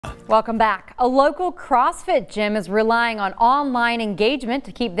Welcome back. A local CrossFit gym is relying on online engagement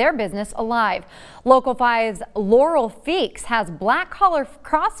to keep their business alive. Local 5's Laurel Feeks has Black Collar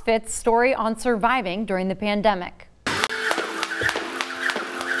CrossFit's story on surviving during the pandemic.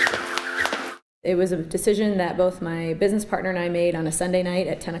 It was a decision that both my business partner and I made on a Sunday night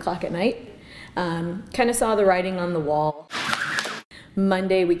at 10 o'clock at night. Kind of saw the writing on the wall.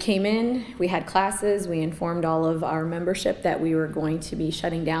 Monday we came in, we had classes, we informed all of our membership that we were going to be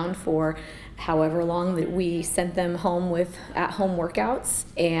shutting down for however long that we sent them home with at-home workouts,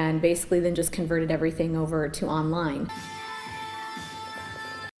 and basically then just converted everything over to online.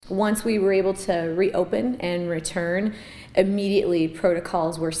 Once we were able to reopen and return, immediately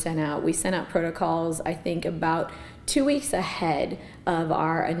protocols were sent out. We sent out protocols, I think, about 2 weeks ahead of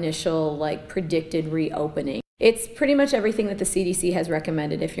our initial predicted reopening. It's pretty much everything that the CDC has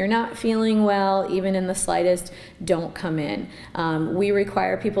recommended. If you're not feeling well, even in the slightest, don't come in. We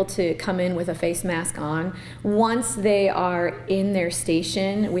require people to come in with a face mask on. Once they are in their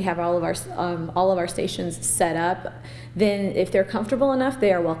station, we have all of our stations set up. Then if they're comfortable enough,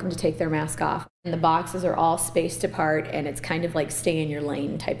 they are welcome to take their mask off. And the boxes are all spaced apart, and it's kind of like stay in your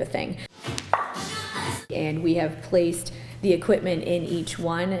lane type of thing. And we have placed the equipment in each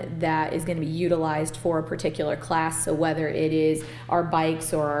one that is going to be utilized for a particular class. So whether it is our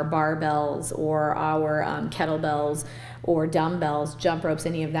bikes or our barbells or our kettlebells or dumbbells, jump ropes,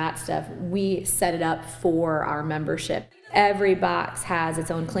 any of that stuff, we set it up for our membership. Every box has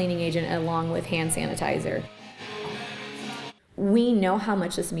its own cleaning agent along with hand sanitizer. We know how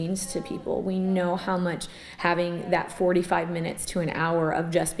much this means to people. We know how much having that 45 minutes to an hour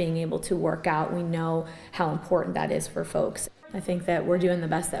of just being able to work out, we know how important that is for folks. I think that we're doing the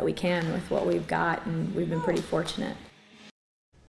best that we can with what we've got, and we've been pretty fortunate.